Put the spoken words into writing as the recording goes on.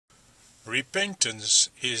Repentance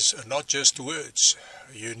is not just words.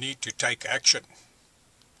 You need to take action.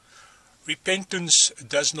 Repentance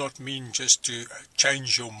does not mean just to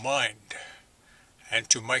change your mind and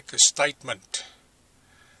to make a statement.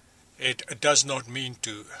 It does not mean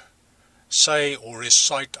to say or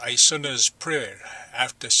recite a sinner's prayer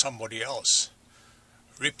after somebody else.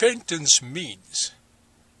 Repentance means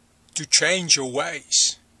to change your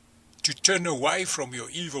ways, to turn away from your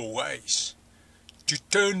evil ways, to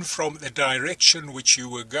turn from the direction which you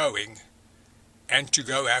were going and to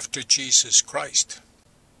go after Jesus Christ.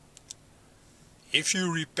 If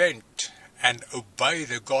you repent and obey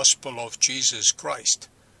the gospel of Jesus Christ,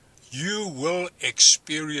 you will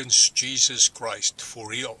experience Jesus Christ for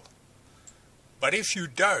real. But if you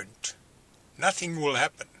don't, nothing will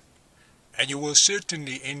happen, and you will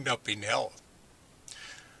certainly end up in hell.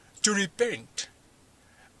 To repent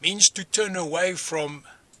means to turn away from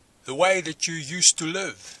the way that you used to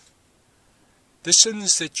live, the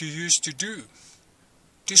sins that you used to do,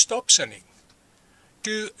 to stop sinning,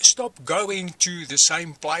 to stop going to the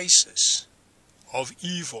same places of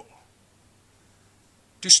evil,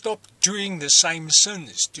 to stop doing the same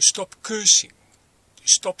sins, to stop cursing, to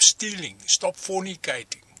stop stealing, stop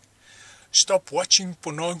fornicating, stop watching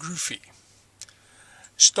pornography,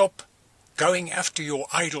 stop going after your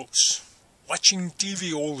idols, watching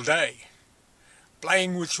TV all day,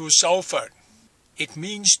 playing with your cell phone. It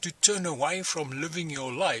means to turn away from living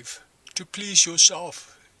your life to please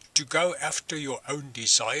yourself, to go after your own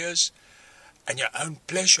desires and your own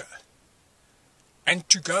pleasure, and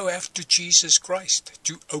to go after Jesus Christ,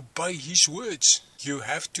 to obey His words. You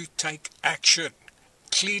have to take action,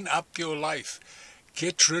 clean up your life,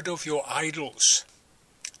 get rid of your idols.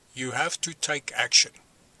 You have to take action.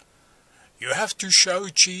 You have to show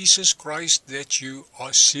Jesus Christ that you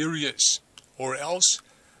are serious, or else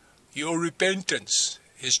your repentance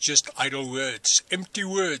is just idle words, empty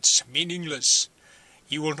words, meaningless.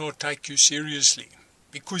 He will not take you seriously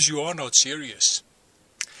because you are not serious.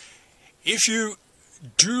 If you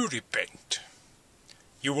do repent,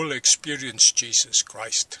 you will experience Jesus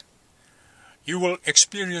Christ. You will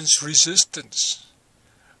experience resistance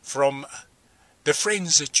from the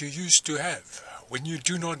friends that you used to have when you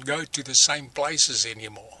do not go to the same places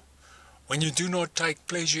anymore, when you do not take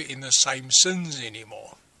pleasure in the same sins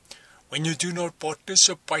anymore, when you do not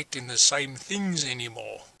participate in the same things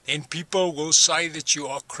anymore. Then people will say that you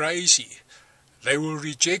are crazy. They will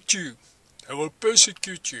reject you. They will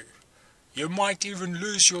persecute you. You might even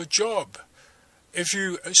lose your job if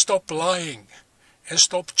you stop lying and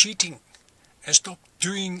stop cheating and stop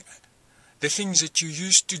doing the things that you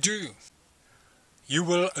used to do. You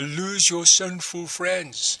will lose your sinful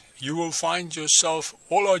friends. You will find yourself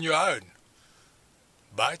all on your own.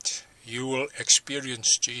 But you will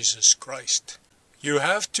experience Jesus Christ. You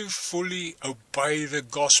have to fully obey the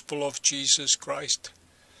gospel of Jesus Christ.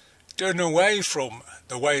 Turn away from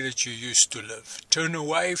the way that you used to live. Turn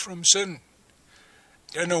away from sin.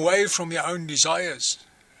 Turn away from your own desires.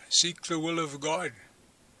 Seek the will of God.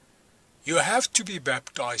 You have to be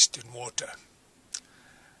baptized in water,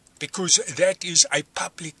 because that is a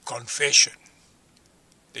public confession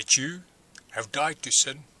that you have died to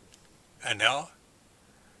sin, and now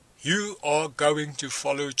you are going to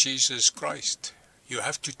follow Jesus Christ. You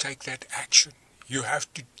have to take that action. You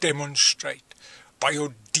have to demonstrate by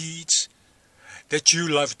your deeds that you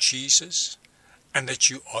love Jesus and that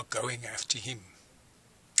you are going after Him.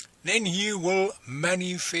 Then He will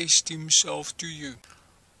manifest Himself to you.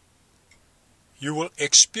 You will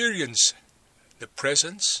experience the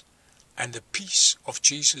presence and the peace of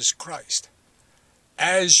Jesus Christ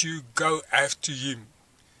as you go after Him.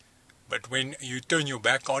 But when you turn your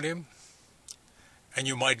back on Him, and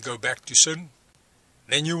you might go back to sin,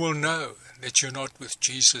 then you will know that you're not with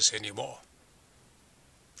Jesus anymore.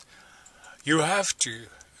 You have to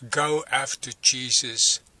go after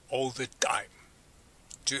Jesus all the time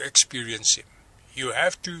to experience Him. You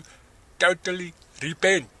have to totally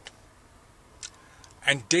repent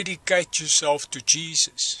and dedicate yourself to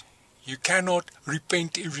Jesus. You cannot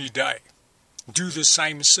repent every day, do the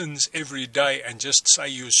same sins every day and just say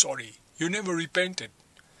you're sorry. You never repented.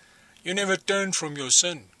 You never turned from your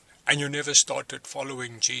sin, and you never started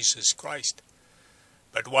following Jesus Christ.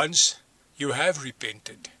 But once you have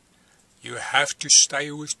repented, you have to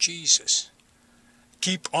stay with Jesus.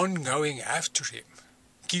 Keep on going after Him.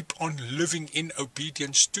 Keep on living in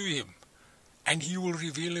obedience to Him, and He will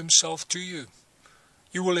reveal Himself to you.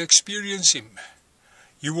 You will experience Him.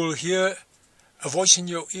 You will hear a voice in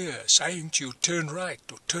your ear saying to you, turn right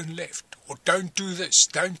or turn left, or don't do this,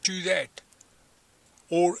 don't do that,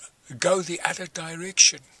 or go the other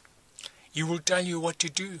direction. He will tell you what to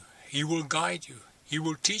do. He will guide you. He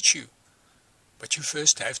will teach you. But you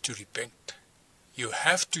first have to repent. You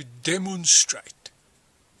have to demonstrate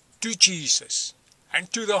to Jesus and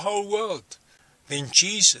to the whole world. Then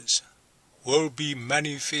Jesus will be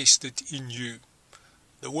manifested in you.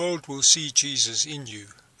 The world will see Jesus in you.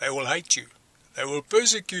 They will hate you. They will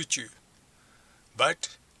persecute you.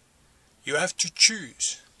 But you have to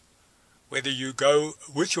choose whether you go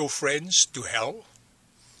with your friends to hell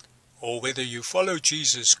or whether you follow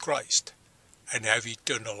Jesus Christ and have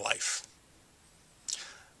eternal life.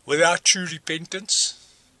 Without true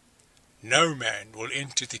repentance, no man will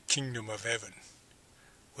enter the kingdom of heaven.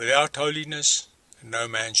 Without holiness, no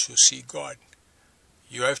man shall see God.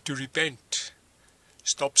 You have to repent.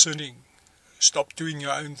 Stop sinning. Stop doing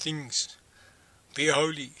your own things. Be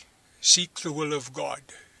holy. Seek the will of God.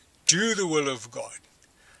 Do the will of God.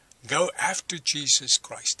 Go after Jesus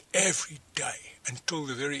Christ every day until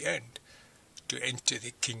the very end to enter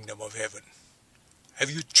the kingdom of heaven.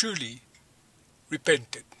 Have you truly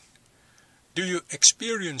repented? Do you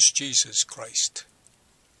experience Jesus Christ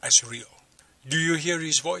as real? Do you hear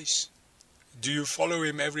his voice? Do you follow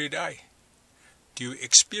him every day? Do you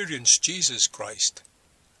experience Jesus Christ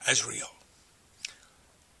as real?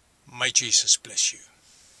 May Jesus bless you.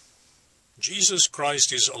 Jesus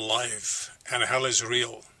Christ is alive and hell is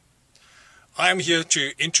real. I am here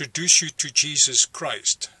to introduce you to Jesus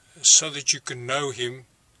Christ so that you can know him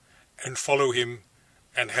and follow him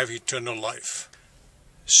and have eternal life.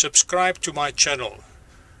 Subscribe to my channel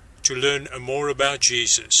to learn more about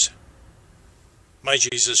Jesus. May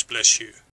Jesus bless you.